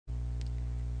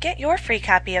Get your free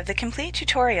copy of the complete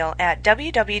tutorial at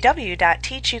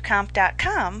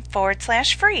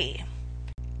www.teachucomp.com/free.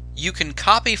 You can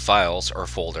copy files or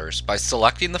folders by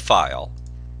selecting the file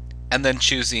and then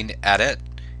choosing Edit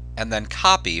and then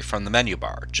Copy from the menu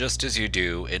bar, just as you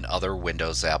do in other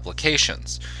Windows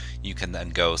applications. You can then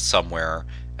go somewhere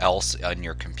else on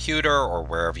your computer or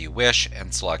wherever you wish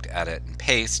and select Edit and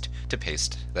Paste to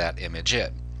paste that image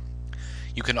in.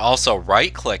 You can also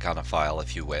right-click on a file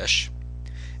if you wish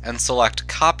and select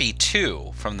Copy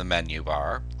To from the menu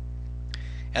bar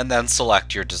and then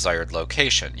select your desired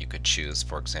location. You could choose,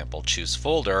 for example, choose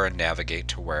folder and navigate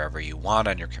to wherever you want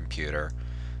on your computer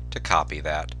to copy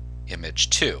that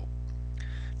image to.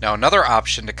 Now, another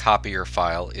option to copy your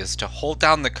file is to hold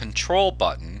down the Control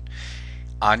button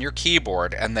on your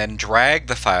keyboard and then drag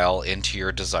the file into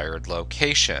your desired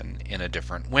location in a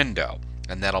different window,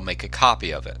 and that'll make a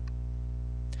copy of it.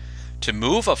 To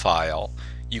move a file,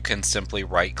 you can simply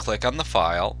right-click on the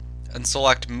file and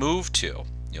select Move To.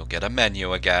 You'll get a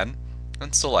menu again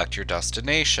and select your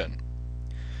destination.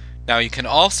 Now you can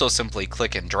also simply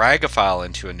click and drag a file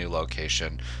into a new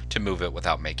location to move it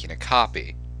without making a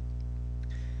copy.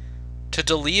 To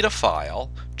delete a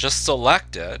file, just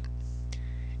select it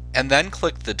and then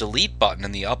click the Delete button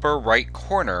in the upper right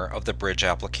corner of the Bridge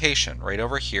application. Right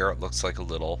over here it looks like a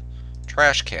little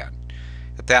trash can.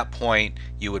 At that point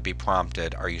you would be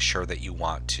prompted, are you sure that you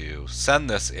want to send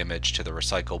this image to the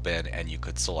recycle bin, and you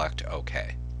could select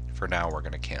OK. For now we're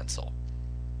going to cancel.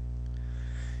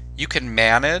 You can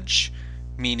manage,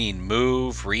 meaning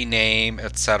move, rename,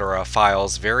 etc.,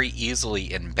 files very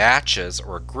easily in batches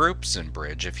or groups in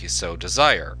Bridge if you so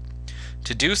desire.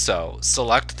 To do so,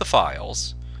 select the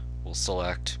files. We'll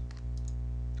select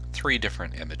 3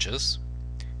 different images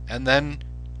and then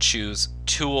choose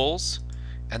Tools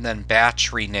and then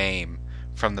Batch Rename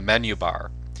from the menu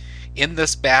bar. In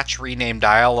this Batch Rename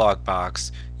dialog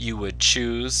box, you would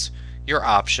choose your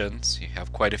options. You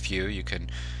have quite a few. You can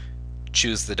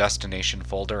choose the destination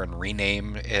folder and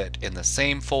rename it in the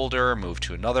same folder, move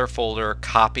to another folder,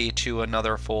 copy to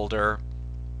another folder.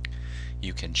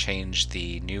 You can change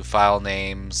the new file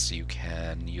names. You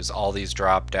can use all these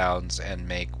drop downs and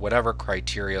make whatever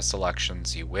criteria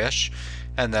selections you wish,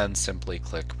 and then simply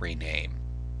click Rename.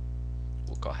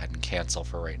 We'll go ahead and cancel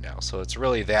for right now. So it's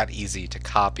really that easy to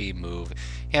copy, move,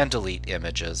 and delete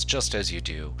images just as you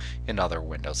do in other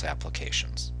Windows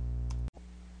applications.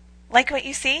 Like what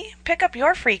you see? Pick up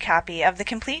your free copy of the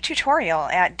complete tutorial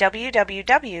at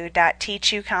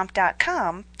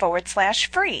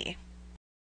www.teachucomp.com/free.